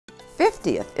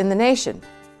50th in the nation.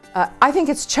 I think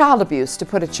it's child abuse to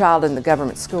put a child in the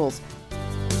government schools.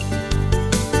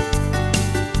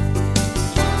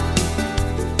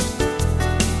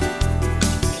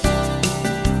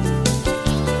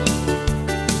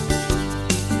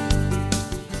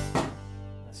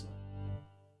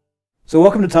 So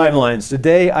welcome to Timelines.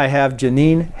 Today I have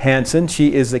Janine Hansen.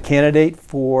 She is the candidate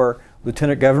for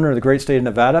Lieutenant Governor of the great state of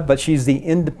Nevada, but she's the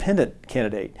independent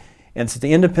candidate. And so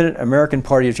the Independent American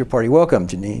Party is your party. Welcome,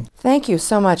 Janine. Thank you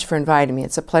so much for inviting me.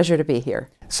 It's a pleasure to be here.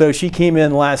 So she came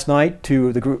in last night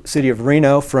to the city of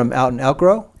Reno from out in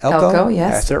Elko? Elko,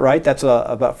 yes. That's it, right? That's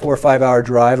about 4 or 5 hour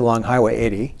drive along Highway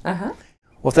 80. Uh-huh.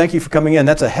 Well, thank you for coming in.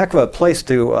 That's a heck of a place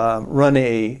to run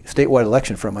a statewide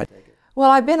election from, I take it. Well,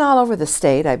 I've been all over the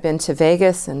state. I've been to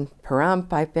Vegas and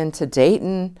Pahrump. I've been to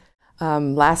Dayton.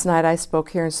 Last night I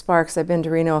spoke here in Sparks. I've been to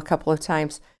Reno a couple of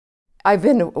times.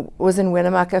 Was in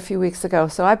Winnemucca a few weeks ago,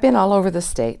 so I've been all over the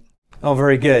state. Oh,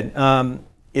 very good.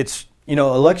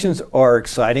 Elections are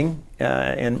exciting,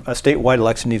 and a statewide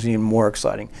election is even more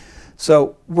exciting.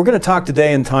 So we're going to talk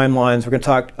today in Timelines. We're going to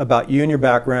talk about you and your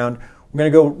background. We're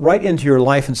going to go right into your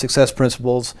life and success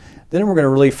principles. Then we're going to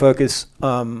really focus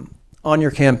on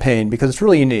your campaign, because it's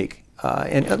really unique,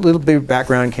 and a little bit of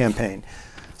background campaign.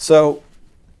 So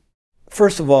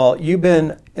first of all, you've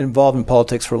been involved in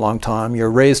politics for a long time. You're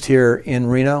raised here in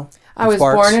Reno? I was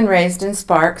born and raised in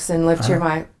Sparks and lived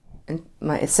here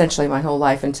essentially my whole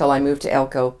life until I moved to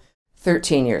Elko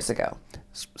 13 years ago.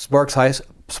 Sparks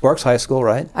High School,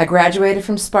 right? I graduated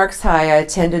from Sparks High. I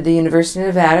attended the University of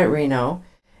Nevada at Reno,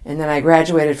 and then I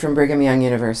graduated from Brigham Young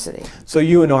University. So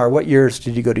UNR, what years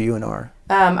did you go to UNR?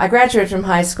 I graduated from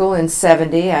high school in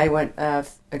 70. I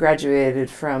graduated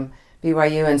from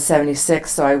BYU in 76,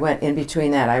 so I went in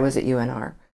between that. I was at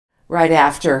UNR. Right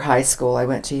after high school, I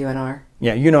went to UNR.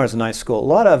 Yeah, UNR is a nice school. A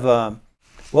lot of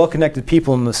well-connected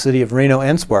people in the city of Reno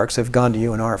and Sparks have gone to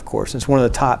UNR, of course. It's one of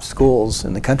the top schools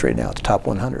in the country now, it's the top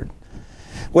 100.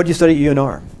 What did you study at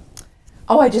UNR?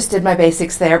 Oh, I just did my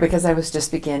basics there because I was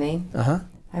just beginning. Uh-huh.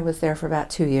 I was there for about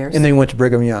 2 years. And then you went to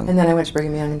Brigham Young. And then I went to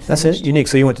Brigham Young and finished. That's it? Unique.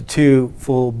 So you went to 2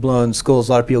 full-blown schools.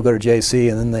 A lot of people go to JC,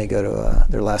 and then they go to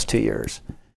their last 2 years.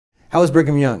 How was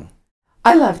Brigham Young?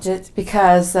 I loved it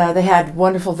because they had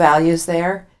wonderful values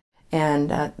there,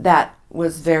 and that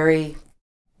was very,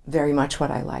 very much what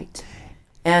I liked.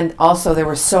 And also there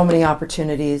were so many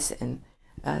opportunities and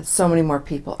so many more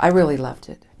people. I really loved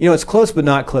it. You know, it's close but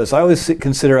not close. I always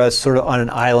consider us sort of on an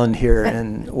island here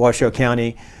in Washoe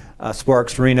County.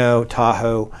 Sparks, Reno,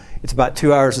 Tahoe. It's about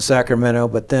 2 hours to Sacramento,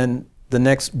 but then the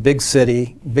next big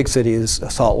city is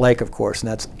Salt Lake, of course,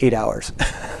 and that's 8 hours.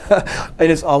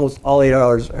 And it's almost all 8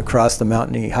 hours across the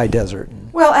mountainy high desert.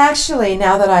 Well, actually,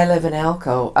 now that I live in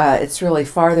Elko, it's really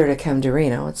farther to come to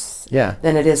Reno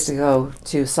than it is to go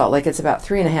to Salt Lake. It's about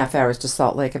 3.5 hours to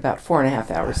Salt Lake, about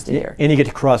 4.5 hours to here. And you get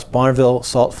to cross Bonneville,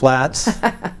 Salt Flats.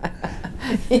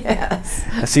 Yes.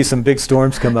 I see some big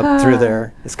storms come up through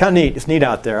there. It's kind of neat. It's neat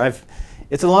out there.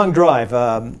 It's a long drive.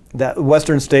 That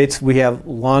western states, we have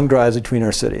long drives between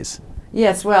our cities.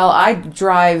 Yes, well, I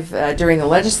drive during the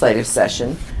legislative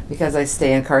session because I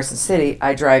stay in Carson City.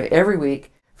 I drive every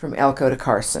week from Elko to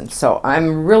Carson, so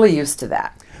I'm really used to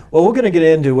that. Well, we're going to get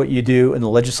into what you do in the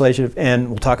legislative, and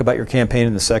we'll talk about your campaign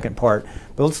in the second part.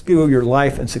 But let's go your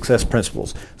life and success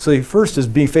principles. So the first is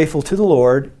be faithful to the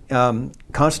Lord,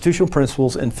 constitutional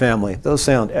principles, and family. Those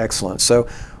sound excellent. So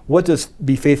what does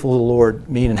be faithful to the Lord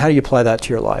mean, and how do you apply that to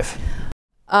your life?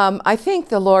 I think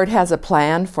the Lord has a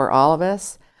plan for all of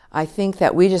us. I think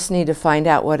that we just need to find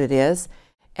out what it is.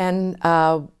 And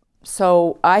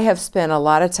so I have spent a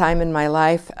lot of time in my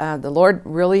life. The Lord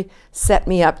really set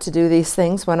me up to do these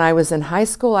things. When I was in high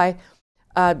school, I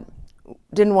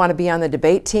didn't want to be on the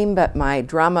debate team, but my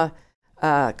drama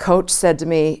coach said to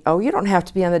me, "Oh, you don't have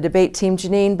to be on the debate team,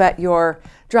 Janine, but your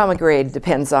drama grade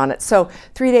depends on it." So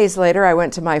 3 days later, I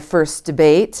went to my first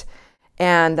debate,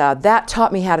 and that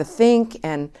taught me how to think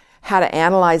and how to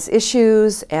analyze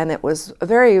issues, and it was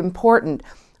very important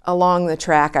along the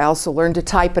track. I also learned to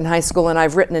type in high school, and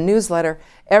I've written a newsletter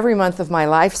every month of my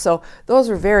life, so those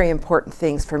were very important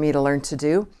things for me to learn to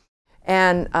do.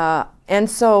 And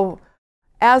so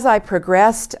as I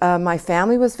progressed, my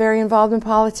family was very involved in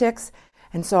politics,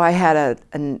 and so I had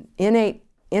an innate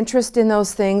interest in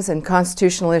those things and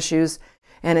constitutional issues,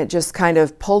 and it just kind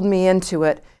of pulled me into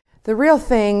it. The real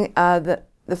thing,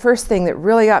 the first thing that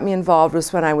really got me involved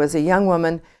was when I was a young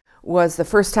woman. Was the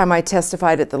first time I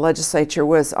testified at the legislature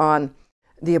was on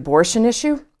the abortion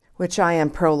issue, which I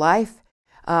am pro-life.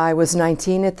 I was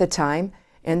 19 at the time.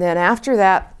 And then after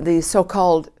that, the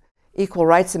so-called Equal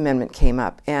Rights Amendment came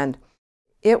up. And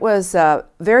it was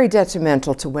very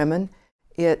detrimental to women.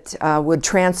 It would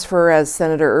transfer, as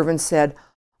Senator Ervin said,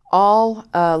 all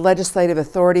legislative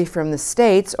authority from the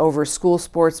states over school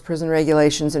sports, prison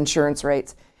regulations, insurance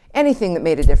rates, anything that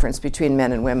made a difference between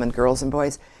men and women, girls and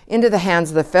boys, into the hands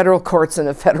of the federal courts and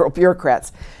the federal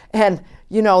bureaucrats. And,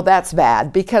 you know, that's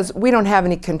bad because we don't have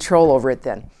any control over it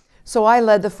then. So I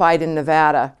led the fight in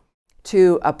Nevada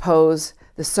to oppose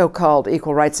the so-called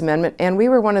Equal Rights Amendment, and we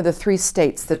were one of the 3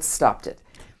 states that stopped it.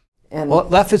 And well,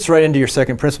 that fits right into your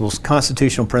second principles,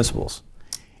 constitutional principles.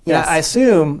 yes. I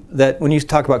assume that when you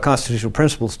talk about constitutional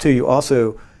principles, too, you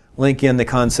also link in the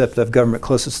concept of government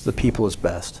closest to the people is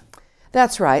best.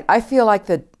 That's right. I feel like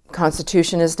the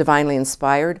Constitution is divinely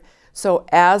inspired. So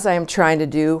as I'm trying to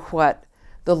do what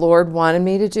the Lord wanted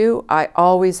me to do, I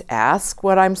always ask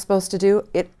what I'm supposed to do.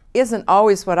 It isn't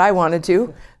always what I want to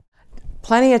do.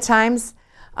 Plenty of times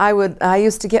I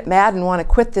used to get mad and want to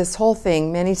quit this whole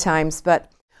thing many times,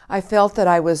 but I felt that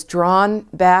I was drawn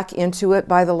back into it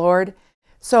by the Lord.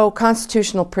 So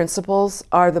constitutional principles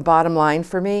are the bottom line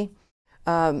for me.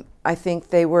 I think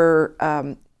they were,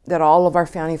 that all of our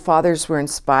founding fathers were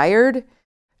inspired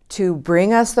to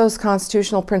bring us those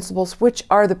constitutional principles, which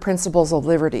are the principles of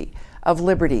liberty.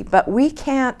 But we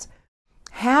can't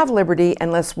have liberty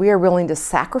unless we are willing to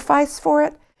sacrifice for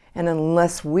it, and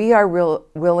unless we are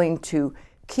willing to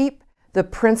keep the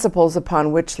principles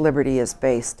upon which liberty is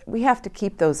based. We have to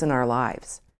keep those in our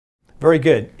lives. Very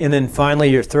good. And then finally,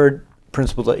 your third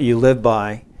principle that you live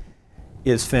by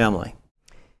is family.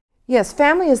 Yes,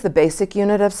 family is the basic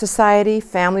unit of society.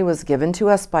 Family was given to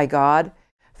us by God.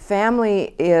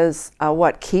 Family is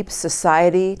what keeps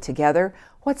society together.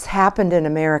 What's happened in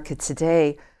America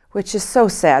today, which is so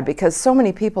sad because so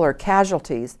many people are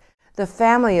casualties. The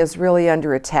family is really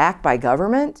under attack by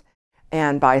government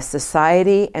and by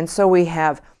society, and so we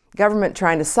have government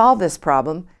trying to solve this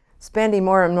problem, spending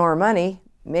more and more money,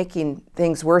 making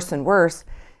things worse and worse.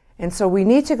 And so we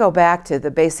need to go back to the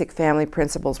basic family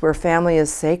principles where family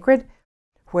is sacred,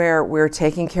 where we're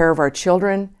taking care of our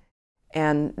children,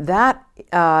 and that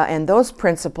and those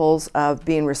principles of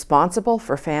being responsible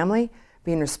for family,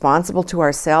 being responsible to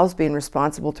ourselves, being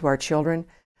responsible to our children,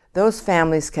 those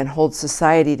families can hold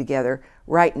society together.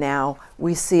 Right now,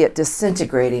 we see it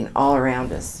disintegrating all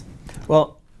around us.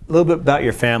 Well, a little bit about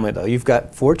your family, though. You've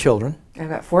got 4 children. I've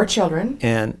got 4 children.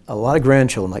 And a lot of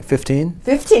grandchildren, like 15.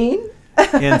 15.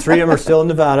 And 3 of them are still in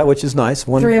Nevada, which is nice.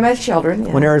 3 of my children,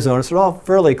 yeah. 1 Arizona, so they're all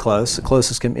fairly close. The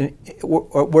closest can be.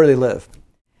 Where do they live?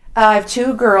 I have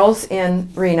 2 girls in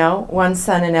Reno, 1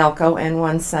 son in Elko, and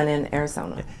 1 son in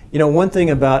Arizona. You know, one thing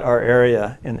about our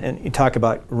area, and you talk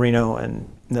about Reno and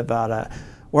Nevada,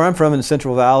 where I'm from in the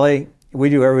Central Valley, we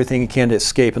do everything you can to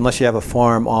escape, unless you have a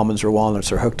farm, almonds or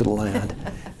walnuts are hooked to the land.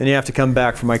 Then you have to come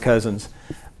back for my cousins.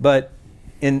 But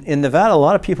in Nevada, a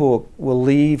lot of people will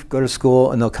leave, go to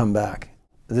school, and they'll come back.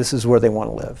 This is where they want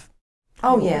to live.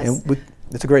 Oh, yes. And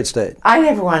it's a great state. I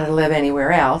never wanted to live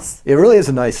anywhere else. It really is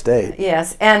a nice state.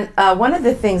 Yes, and one of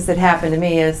the things that happened to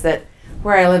me is that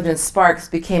where I lived in Sparks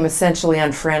became essentially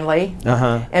unfriendly.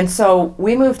 And so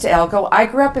we moved to Elko. I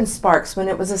grew up in Sparks when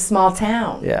it was a small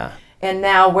town. Yeah. And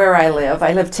now where I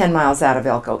live 10 miles out of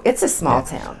Elko. It's a small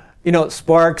town. You know,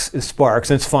 Sparks is Sparks,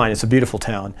 and it's fine. It's a beautiful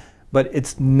town. But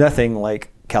it's nothing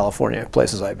like California,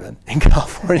 places I've been. In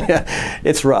California,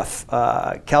 it's rough.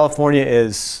 California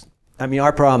is, I mean,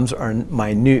 our problems are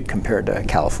minute compared to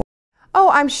California. Oh,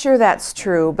 I'm sure that's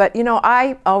true. But, you know,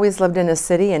 I always lived in a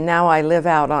city, and now I live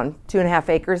out on 2.5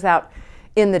 acres out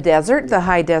in the desert, the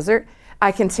high desert.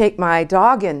 I can take my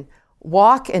dog and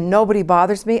walk, and nobody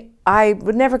bothers me. I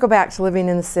would never go back to living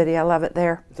in the city. I love it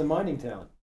there. It's a mining town.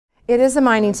 It is a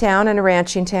mining town and a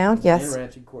ranching town, yes. And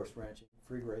ranching, of course, ranching,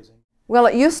 free grazing. Well,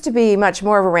 it used to be much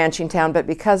more of a ranching town, but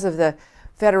because of the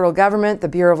federal government, the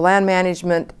Bureau of Land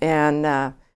Management, and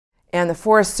the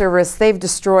Forest Service, they've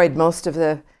destroyed most of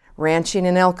the ranching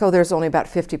in Elko. There's only about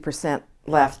 50%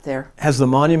 left there. Has the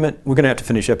monument, we're going to have to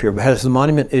finish up here, but has the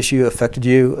monument issue affected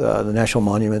you, the national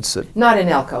monuments? Not in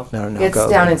Elko. Not in Elko.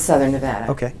 It's down in southern Nevada.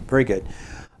 Okay, very good.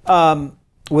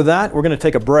 With that, we're going to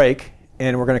take a break,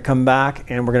 and we're going to come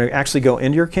back, and we're going to actually go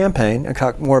into your campaign and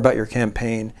talk more about your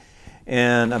campaign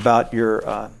and about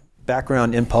your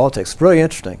background in politics. Really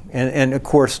interesting. And of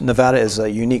course, Nevada is a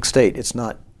unique state. It's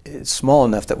small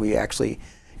enough that we actually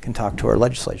can talk to our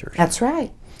legislators. That's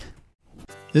right.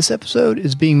 This episode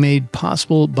is being made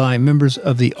possible by members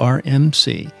of the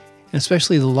RMC, and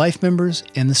especially the Life members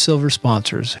and the Silver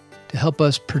sponsors, to help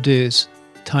us produce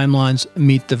Timeline's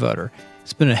Meet the Voter.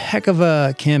 It's been a heck of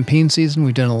a campaign season.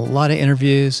 We've done a lot of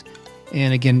interviews.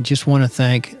 And again, just want to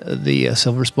thank the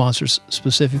Silver sponsors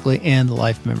specifically and the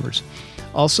Life members.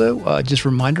 Also, just a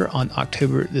reminder, on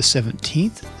October the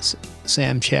 17th,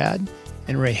 Sam Chad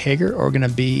and Ray Hager are going to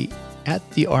be at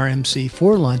the RMC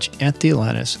for lunch at the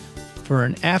Atlantis for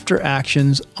an after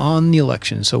actions on the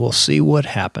election. So we'll see what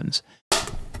happens.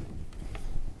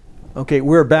 Okay,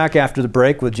 we're back after the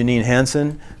break with Janine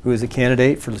Hansen, who is a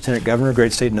candidate for Lieutenant Governor,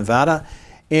 great state of Nevada.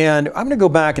 And I'm going to go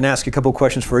back and ask you a couple of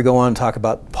questions before we go on and talk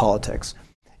about politics.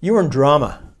 You were in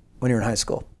drama when you were in high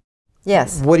school.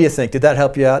 Yes. What do you think? Did that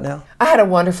help you out now? I had a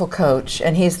wonderful coach,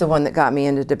 and he's the one that got me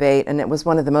into debate, and it was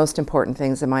one of the most important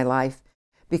things in my life.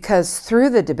 Because through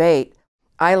the debate,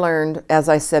 I learned, as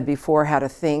I said before, how to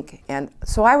think, and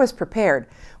so I was prepared.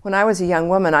 When I was a young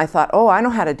woman, I thought, oh, I know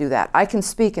how to do that. I can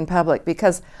speak in public,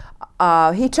 because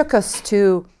he took us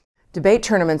to debate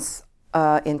tournaments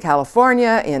in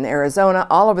California, in Arizona,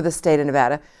 all over the state of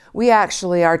Nevada.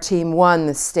 Our team won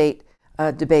the state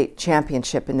debate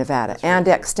championship in Nevada. And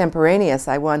extemporaneous,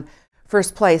 I won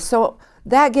first place. So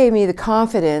that gave me the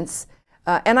confidence.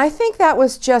 And I think that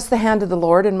was just the hand of the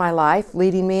Lord in my life,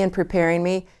 leading me and preparing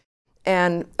me,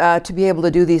 and to be able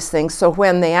to do these things. So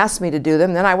when they asked me to do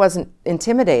them, then I wasn't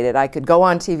intimidated. I could go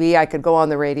on TV, I could go on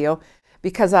the radio,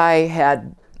 because I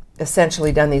had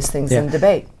essentially done these things in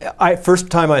debate. First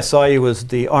time I saw you was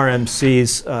the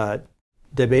RMC's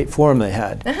debate forum they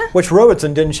had, which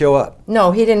Robertson didn't show up.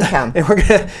 No, he didn't come. And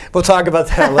we'll talk about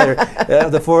that later.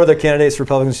 The four other candidates,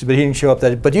 Republicans, but he didn't show up.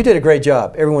 But you did a great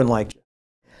job. Everyone liked you.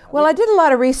 Well, I did a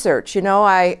lot of research. You know,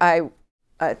 I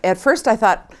at first I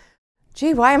thought,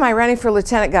 gee, why am I running for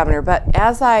lieutenant governor? But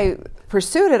as I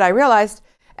pursued it, I realized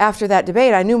after that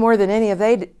debate, I knew more than any of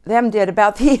them did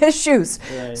about the issues.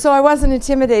 Right. So I wasn't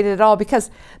intimidated at all, because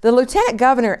the lieutenant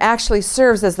governor actually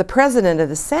serves as the president of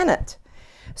the Senate.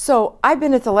 So I've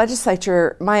been at the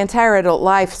legislature my entire adult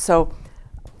life, so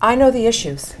I know the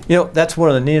issues. You know, that's one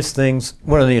of the neatest things.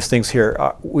 One of the neatest things here.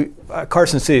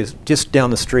 Carson City is just down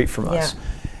the street from us.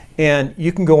 And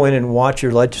you can go in and watch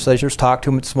your legislators, talk to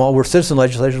them. It's small. We're citizen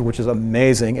legislators, which is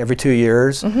amazing. Every 2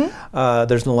 years,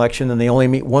 there's an election, and they only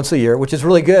meet once a year, which is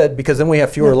really good, because then we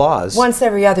have fewer laws. Once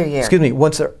every other year. Excuse me,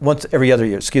 once every other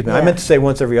year. Excuse me, I meant to say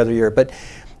once every other year, but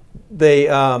they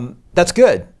that's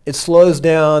good. It slows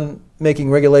down making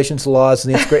regulations, laws,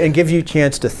 and it's great, and gives you a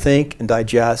chance to think and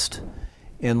digest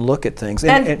and look at things.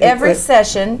 And every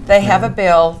session, they have a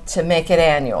bill to make it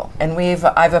annual, and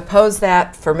I've opposed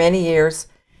that for many years.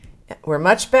 We're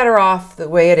much better off the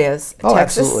way it is. Oh,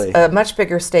 Texas, absolutely. a much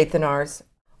bigger state than ours,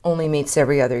 only meets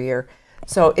every other year.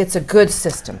 So it's a good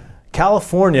system.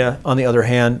 California, on the other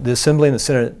hand, the Assembly and the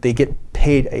Senate, they get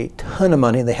paid a ton of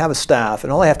money. They have a staff,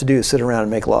 and all they have to do is sit around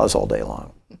and make laws all day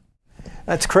long.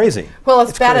 That's crazy. Well,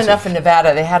 it's bad enough in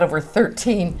Nevada. They had over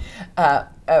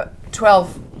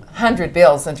 1,200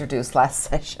 bills introduced last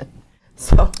session.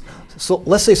 So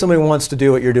let's say somebody wants to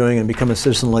do what you're doing and become a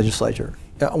citizen legislator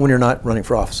when you're not running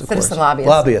for office, of course. Citizen lobbyist.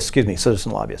 Lobbyist, excuse me,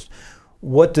 citizen lobbyist.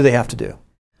 What do they have to do?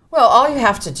 Well, all you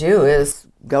have to do is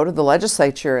go to the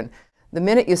legislature, and the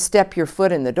minute you step your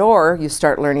foot in the door, you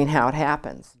start learning how it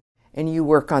happens, and you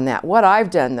work on that. What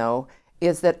I've done, though,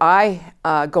 is that I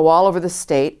go all over the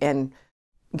state and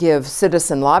give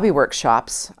citizen lobby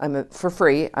workshops for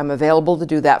free. I'm available to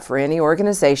do that for any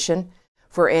organization,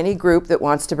 for any group that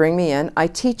wants to bring me in. I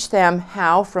teach them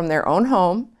how, from their own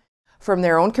home, from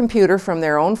their own computer, from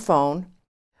their own phone,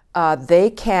 they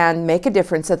can make a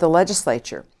difference at the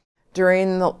legislature.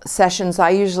 During the sessions,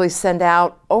 I usually send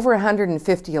out over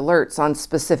 150 alerts on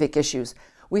specific issues.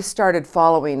 We started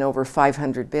following over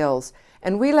 500 bills,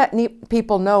 and we let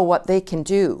people know what they can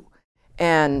do.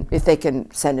 And if they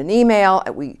can send an email,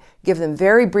 we give them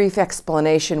very brief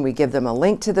explanation. We give them a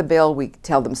link to the bill. We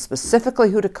tell them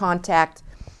specifically who to contact.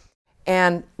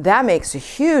 And that makes a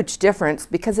huge difference,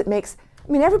 because it makes,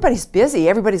 everybody's busy.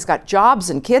 Everybody's got jobs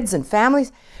and kids and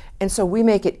families. And so we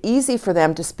make it easy for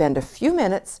them to spend a few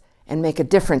minutes and make a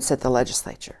difference at the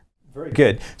legislature. Very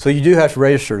good. So you do have to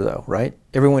register, though, right?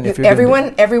 Everyone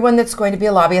That's going to be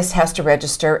a lobbyist has to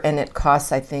register, and it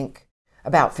costs, I think,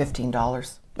 about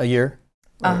 $15 a year.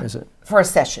 Or is it for a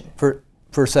session? For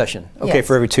a session. Okay, yes.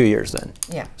 For every 2 years then.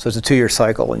 Yeah. So it's a 2-year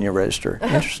cycle when you register.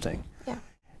 Interesting. Yeah.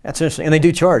 That's interesting. And they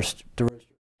do charge to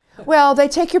register. Well, they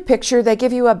take your picture, they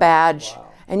give you a badge,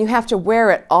 and you have to wear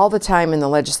it all the time in the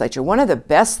legislature. One of the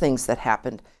best things that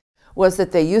happened was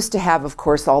that they used to have, of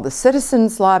course, all the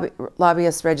citizens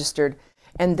lobbyists registered,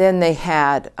 and then they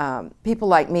had people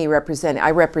like me representing.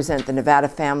 I represent the Nevada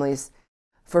Families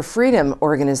for Freedom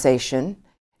organization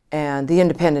and the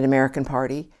Independent American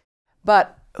Party.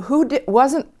 But who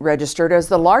wasn't registered, as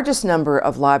the largest number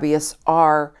of lobbyists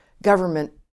are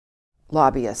government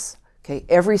lobbyists. Okay,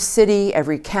 every city,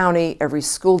 every county, every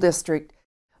school district,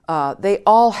 they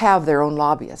all have their own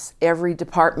lobbyists, every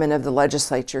department of the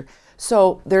legislature.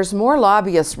 So there's more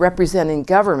lobbyists representing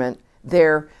government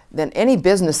there than any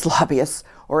business lobbyists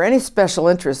or any special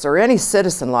interests or any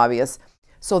citizen lobbyists.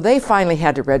 So they finally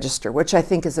had to register, which I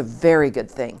think is a very good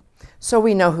thing. So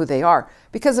we know who they are,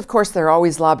 because of course they're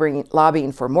always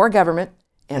lobbying for more government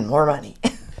and more money.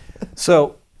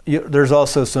 So there's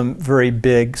also some very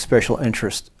big special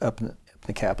interests up in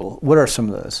the Capitol. What are some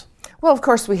of those? Well, of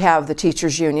course we have the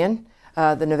Teachers Union,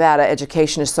 the Nevada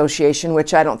Education Association,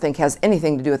 which I don't think has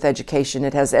anything to do with education.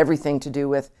 It has everything to do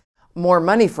with more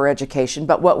money for education.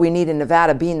 But what we need in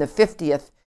Nevada, being the 50th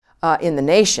in the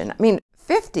nation, I mean,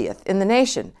 50th in the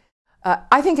nation.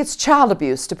 I think it's child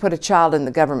abuse to put a child in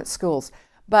the government schools,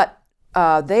 but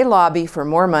they lobby for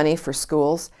more money for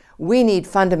schools. We need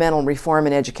fundamental reform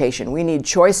in education. We need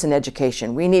choice in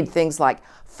education. We need things like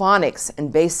phonics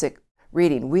and basic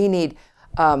reading. We need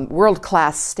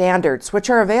world-class standards, which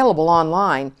are available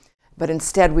online, but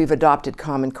instead we've adopted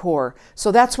Common Core.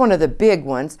 So that's one of the big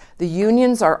ones. The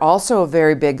unions are also a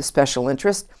very big special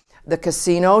interest. The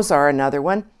casinos are another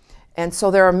one. And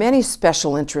so there are many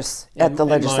special interests at the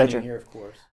legislature. Mining here, of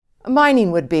course.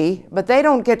 Mining would be, but they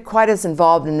don't get quite as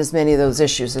involved in as many of those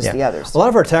issues as the others. A lot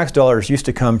of our tax dollars used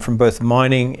to come from both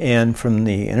mining and from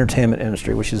the entertainment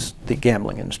industry, which is the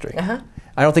gambling industry.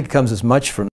 I don't think it comes as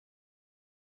much from.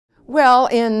 Well,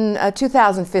 in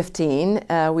 2015,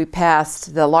 we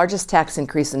passed the largest tax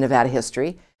increase in Nevada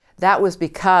history. That was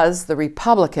because the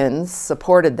Republicans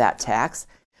supported that tax.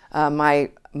 My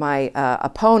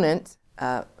opponent,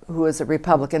 who is a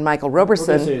Republican, Michael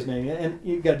Roberson. We're going to say his name, and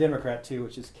you've got a Democrat too,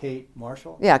 which is Kate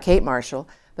Marshall. Yeah, Kate Marshall.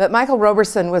 But Michael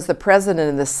Roberson was the president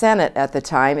of the Senate at the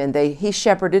time, and he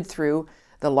shepherded through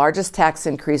the largest tax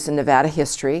increase in Nevada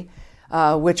history,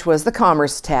 which was the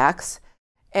commerce tax.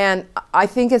 And I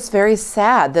think it's very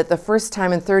sad that the first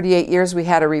time in 38 years we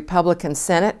had a Republican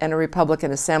Senate and a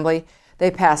Republican Assembly,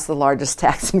 they passed the largest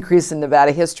tax increase in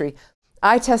Nevada history.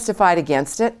 I testified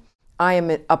against it. I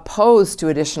am opposed to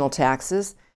additional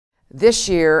taxes. This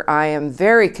year, I am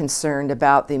very concerned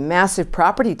about the massive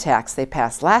property tax they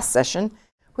passed last session,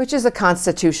 which is a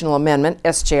constitutional amendment,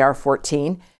 SJR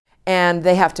 14, and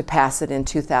they have to pass it in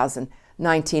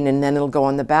 2019, and then it'll go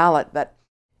on the ballot. But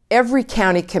every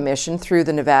county commission through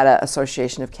the Nevada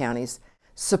Association of Counties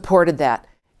supported that.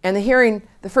 And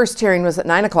the first hearing was at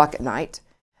 9 o'clock at night.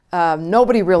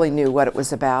 Nobody really knew what it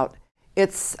was about.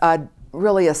 It's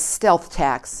really a stealth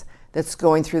tax that's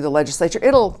going through the legislature.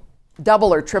 It'll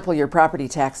double or triple your property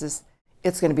taxes.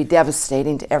 It's going to be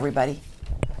devastating to everybody.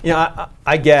 You know,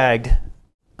 I gagged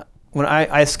when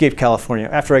I escaped California.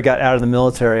 After I got out of the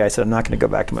military, I said, I'm not going to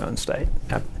go back to my own state.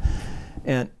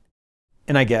 And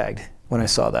I gagged when I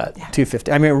saw that,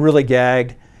 250. I mean, I really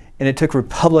gagged, and it took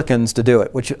Republicans to do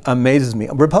it, which amazes me.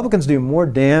 Republicans do more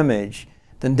damage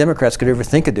than Democrats could ever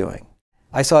think of doing.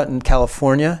 I saw it in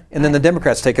California, and then the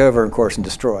Democrats take over, of course, and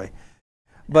destroy.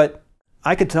 But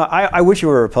I could tell, I wish you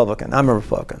were a Republican. I'm a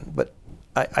Republican, but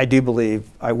I do believe,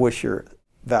 I wish your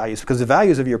values, because the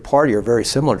values of your party are very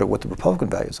similar to what the Republican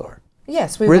values are.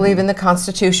 Yes, we believe in the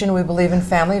Constitution, we believe in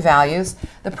family values.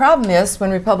 The problem is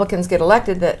when Republicans get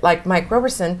elected, that like Mike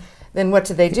Roberson, then what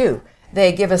do?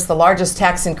 They give us the largest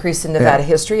tax increase in Nevada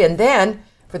history, and then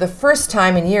for the first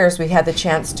time in years, we had the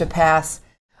chance to pass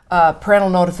parental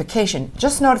notification,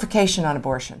 just notification on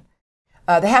abortion.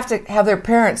 They have to have their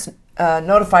parents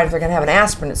notified if they're going to have an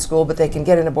aspirin at school, but they can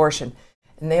get an abortion.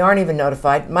 And they aren't even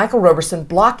notified. Michael Roberson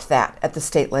blocked that at the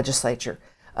state legislature.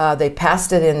 They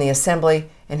passed it in the assembly,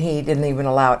 and he didn't even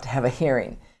allow it to have a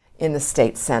hearing in the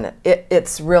state senate.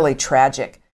 It's really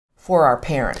tragic for our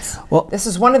parents. Well, this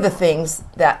is one of the things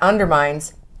that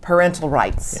undermines parental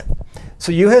rights. Yeah.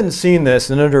 So you hadn't seen this,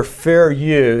 and under fair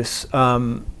use,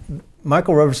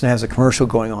 Michael Roberson has a commercial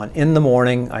going on in the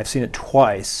morning. I've seen it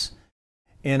twice.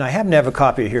 And I happen to have a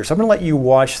copy here. So I'm going to let you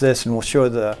watch this, and we'll show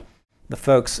the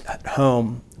folks at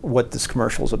home what this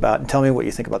commercial is about, and tell me what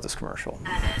you think about this commercial.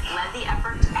 Led the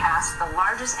effort to pass the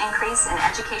largest increase in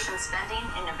education spending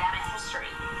in Nevada history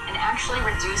and actually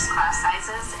reduce class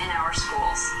sizes in our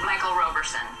schools. Michael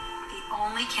Roberson, the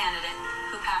only candidate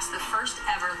who passed the first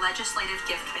ever legislative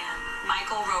gift ban.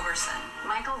 Michael Roberson.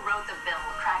 Michael wrote the bill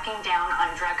cracking down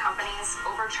on drug companies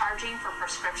overcharging for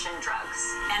prescription drugs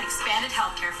and expanded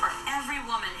healthcare for every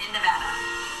woman in Nevada.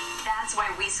 That's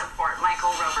why we support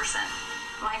Michael Roberson.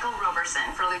 Michael Roberson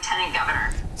for Lieutenant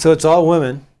Governor. So it's all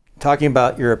women talking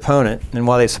about your opponent and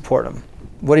why they support him.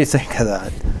 What do you think of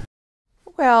that?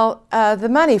 Well, the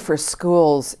money for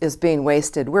schools is being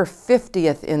wasted. We're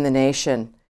 50th in the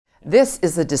nation. This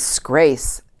is a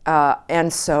disgrace.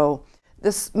 And so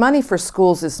this money for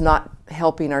schools is not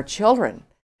helping our children.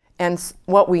 And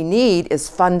what we need is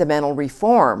fundamental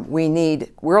reform. We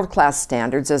need world-class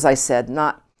standards, as I said,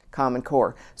 not Common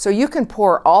Core. So you can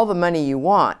pour all the money you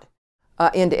want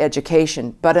into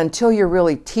education, but until you're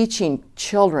really teaching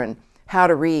children how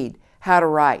to read, how to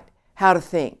write, how to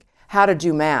think, how to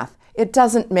do math, it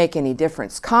doesn't make any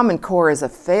difference. Common Core is a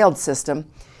failed system.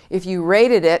 If you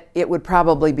rated it, it would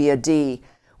probably be a D.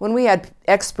 When we had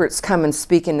experts come and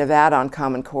speak in Nevada on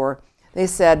Common Core, they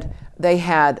said they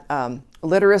had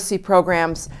literacy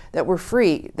programs that were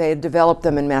free. They had developed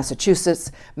them in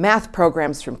Massachusetts, math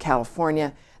programs from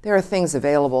California. There are things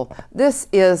available. This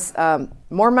is,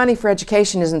 more money for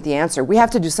education isn't the answer. We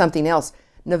have to do something else.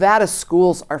 Nevada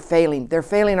schools are failing. They're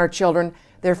failing our children.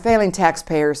 They're failing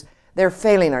taxpayers. They're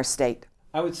failing our state.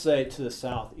 I would say to the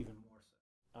south even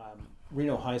more.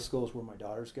 Reno High School is where my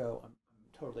daughters go. I'm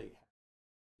totally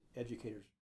educators,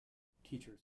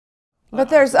 teachers. But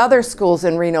there's other schools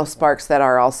in Reno Sparks that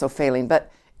are also failing.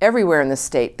 But everywhere in the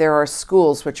state, there are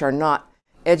schools which are not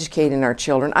educating our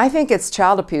children. I think it's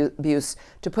child abuse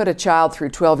to put a child through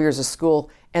 12 years of school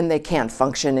and they can't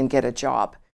function and get a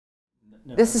job.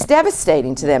 No. This is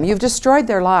devastating to them. You've destroyed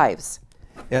their lives.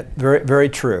 Yeah, very, very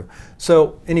true.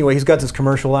 So anyway, he's got this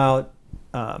commercial out.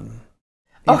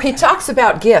 He talks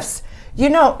about gifts. You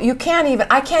know,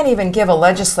 I can't even give a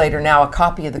legislator now a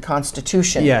copy of the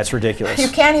Constitution. Yeah, it's ridiculous. You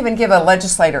can't even give a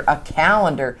legislator a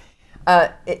calendar.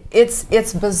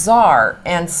 It's bizarre.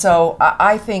 And so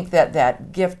I think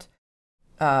that gift,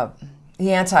 the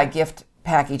anti-gift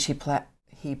package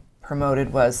he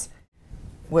promoted was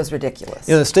ridiculous.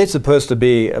 You know, the state's supposed to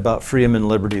be about freedom and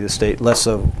liberty, the state, less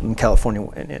so in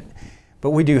California.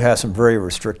 But we do have some very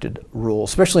restricted rules,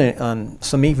 especially on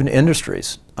some even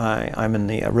industries. I'm in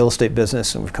the real estate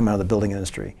business, and we've come out of the building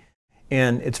industry.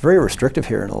 And it's very restrictive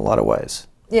here in a lot lot.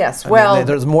 Yes,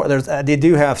 they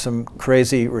do have some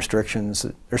crazy restrictions.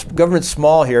 There's government's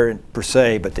small here per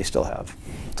se, but they still have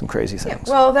some crazy things.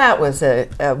 Yeah, well, that was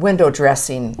a window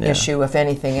dressing issue, if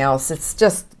anything else. It's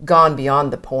just gone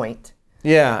beyond the point.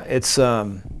 Yeah, it's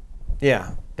within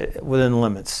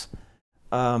limits.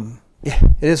 It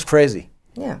is crazy.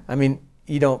 Yeah. I mean,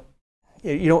 what's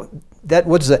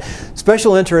that?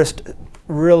 Special interest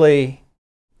really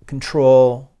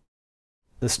control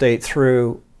the state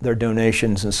through their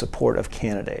donations and support of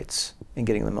candidates and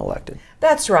getting them elected.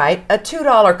 That's right. A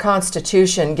 $2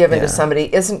 Constitution given to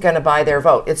somebody isn't going to buy their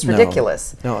vote. It's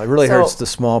ridiculous. No, it really hurts the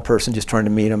small person just trying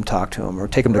to meet them, talk to them, or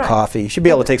take them to coffee. You should be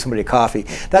able to take somebody to coffee.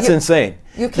 That's insane.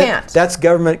 You can't. That's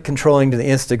government controlling to the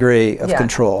nth degree of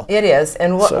control. It is.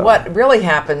 And what really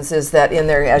happens is that in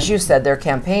their, as you said, their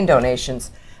campaign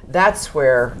donations, that's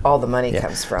where all the money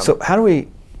comes from. So how do we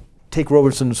take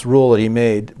Roberson's rule that he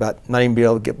made about not even being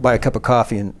able to buy a cup of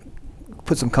coffee and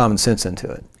put some common sense into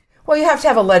it? Well, you have to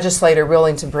have a legislator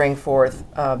willing to bring forth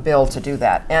a bill to do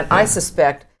that. And I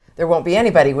suspect there won't be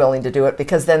anybody willing to do it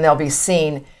because then they'll be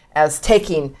seen as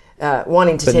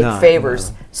wanting to take favors.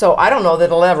 No. So I don't know that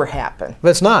it'll ever happen. But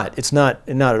it's not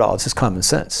at all. It's just common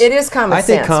sense. It is common sense.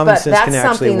 I think common sense but can that's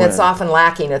actually something that's often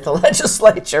lacking at the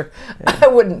legislature. I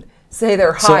wouldn't say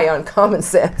they're high on common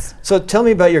sense. So tell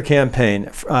me about your campaign.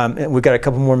 We've got a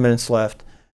couple more minutes left.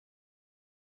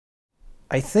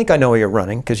 I think I know why you're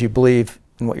running because you believe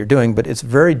in what you're doing, but it's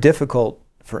very difficult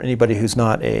for anybody who's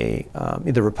not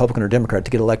either Republican or Democrat to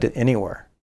get elected anywhere.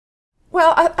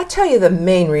 Well, I tell you the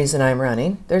main reason I'm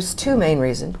running. There's two main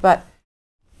reasons, but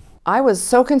I was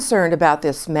so concerned about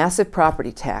this massive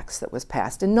property tax that was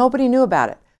passed, and nobody knew about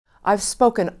it. I've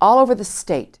spoken all over the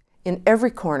state, in every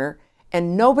corner,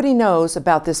 and nobody knows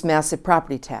about this massive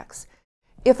property tax.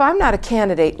 If I'm not a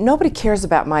candidate, nobody cares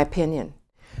about my opinion.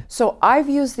 So I've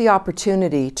used the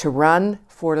opportunity to run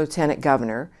for lieutenant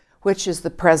governor, which is the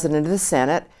president of the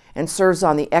Senate and serves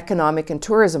on the economic and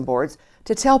tourism boards,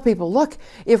 to tell people, look,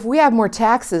 if we have more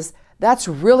taxes, that's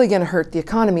really going to hurt the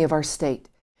economy of our state.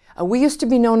 We used to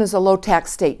be known as a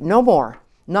low-tax state. No more.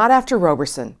 Not after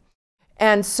Roberson.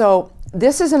 And so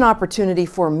this is an opportunity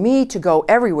for me to go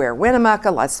everywhere, Winnemucca,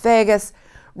 Las Vegas,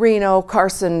 Reno,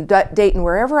 Carson, Dayton,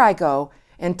 wherever I go,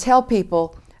 and tell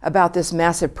people about this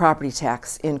massive property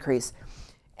tax increase.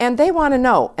 And they want to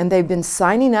know, and they've been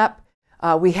signing up.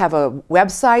 We have a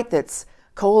website that's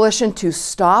Coalition to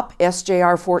Stop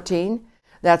SJR 14.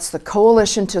 That's the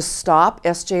Coalition to Stop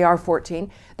SJR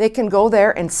 14. They can go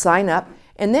there and sign up.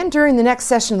 And then during the next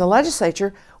session of the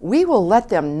legislature, we will let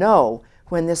them know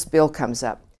when this bill comes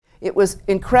up. It was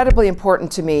incredibly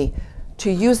important to me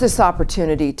to use this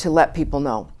opportunity to let people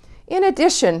know. In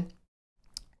addition,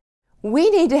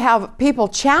 we need to have people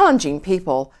challenging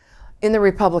people in the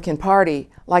Republican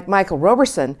Party, like Michael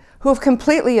Roberson, who have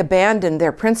completely abandoned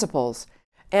their principles,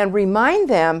 and remind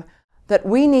them that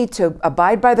we need to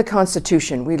abide by the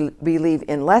Constitution. We believe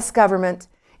in less government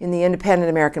in the Independent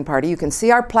American Party. You can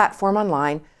see our platform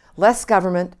online. less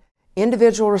government,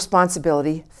 individual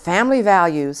responsibility, family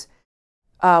values.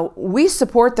 We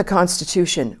support the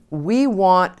Constitution. We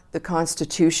want the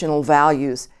constitutional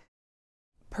values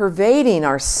pervading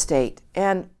our state.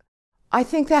 And I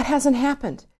think that hasn't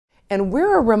happened. And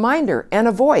we're a reminder and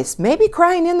a voice, maybe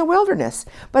crying in the wilderness,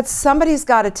 but somebody's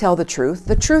got to tell the truth.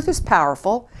 The truth is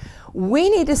powerful. We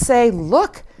need to say,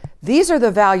 look, these are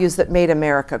the values that made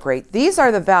America great. These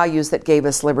are the values that gave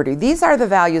us liberty. These are the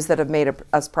values that have made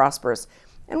us prosperous.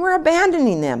 And we're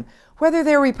abandoning them. Whether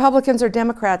they're Republicans or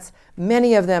Democrats,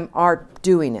 many of them are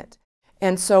doing it.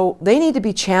 And so they need to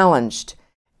be challenged.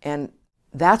 And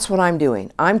that's what I'm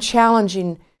doing. I'm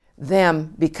challenging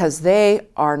them because they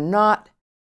are not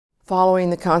following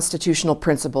the constitutional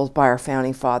principles by our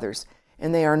founding fathers.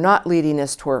 And they are not leading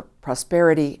us toward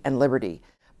prosperity and liberty.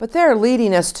 But they're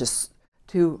leading us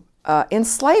to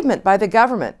enslavement by the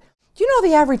government. Do you know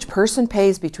the average person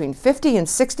pays between 50 and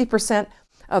 60%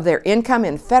 of their income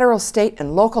in federal, state,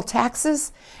 and local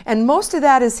taxes? And most of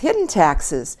that is hidden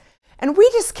taxes. And we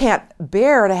just can't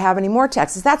bear to have any more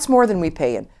taxes. That's more than we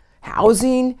pay in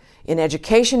housing, in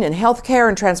education, in healthcare,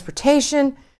 and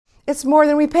transportation. It's more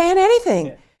than we pay in anything.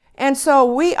 Yeah. And so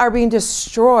we are being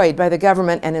destroyed by the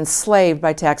government and enslaved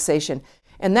by taxation.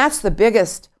 And that's the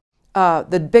biggest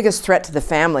threat to the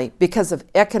family. Because of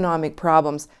economic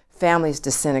problems, families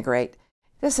disintegrate.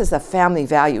 This is a family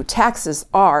value. Taxes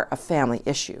are a family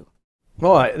issue.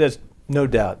 Well, there's no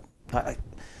doubt. I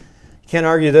can't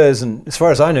argue those. And as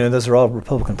far as I know, those are all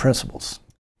Republican principles.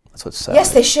 That's what's sad.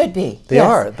 Yes, they should be. They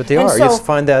are, but they are. So, you just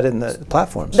find that in the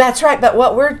platforms. That's right. But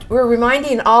what we're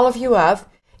reminding all of you of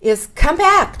is come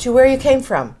back to where you came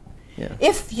from. Yeah.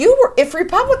 If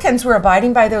Republicans were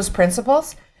abiding by those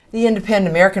principles, the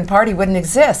Independent American Party wouldn't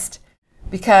exist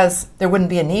because there wouldn't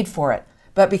be a need for it.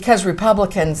 But because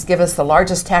Republicans give us the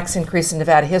largest tax increase in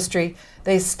Nevada history,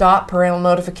 they stop parental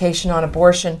notification on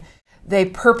abortion, they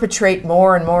perpetrate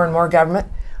more and more and more government,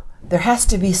 there has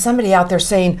to be somebody out there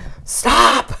saying,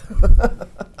 stop!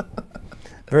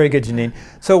 Very good, Janine.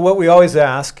 So what we always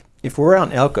ask, if we're out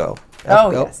in Elko,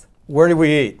 yes. Where do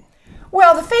we eat?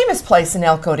 Well, the famous place in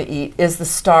Elko to eat is the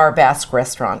Star Basque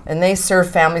Restaurant, and they serve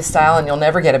family style, and you'll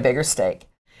never get a bigger steak.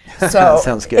 So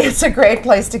sounds good. It's a great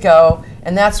place to go,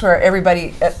 and that's where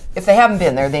everybody, if they haven't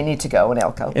been there, they need to go in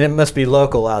Elko. And it must be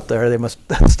local out there. They must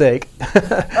have steak.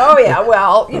 Oh yeah,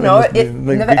 well, you know,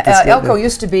 Elko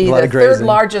used to be the third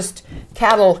largest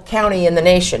cattle county in the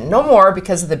nation. No more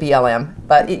because of the BLM,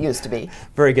 but it used to be.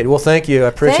 Very good. Well, thank you. I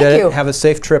appreciate it. Have a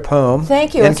safe trip home.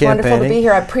 Thank you. It's wonderful to be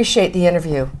here. I appreciate the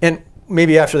interview. And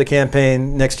maybe after the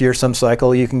campaign next year, some cycle,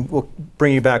 we'll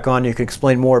bring you back on. You can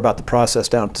explain more about the process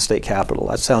down at the state capitol.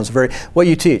 That sounds what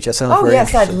you teach. That sounds very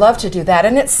interesting. Oh yes, I'd love to do that,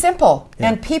 and it's simple,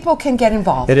 and people can get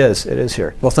involved. It is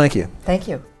here. Well, thank you. Thank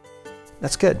you.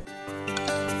 That's good.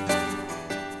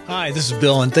 Hi, this is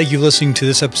Bill, and thank you for listening to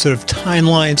this episode of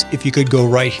Timelines. If you could go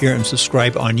right here and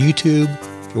subscribe on YouTube,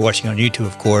 if you're watching on YouTube,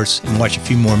 of course, and watch a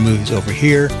few more movies over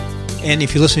here. And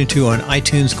if you're listening to on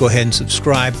iTunes, go ahead and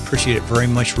subscribe. Appreciate it very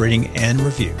much, rating and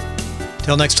review.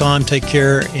 Till next time, take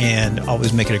care and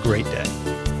always make it a great day.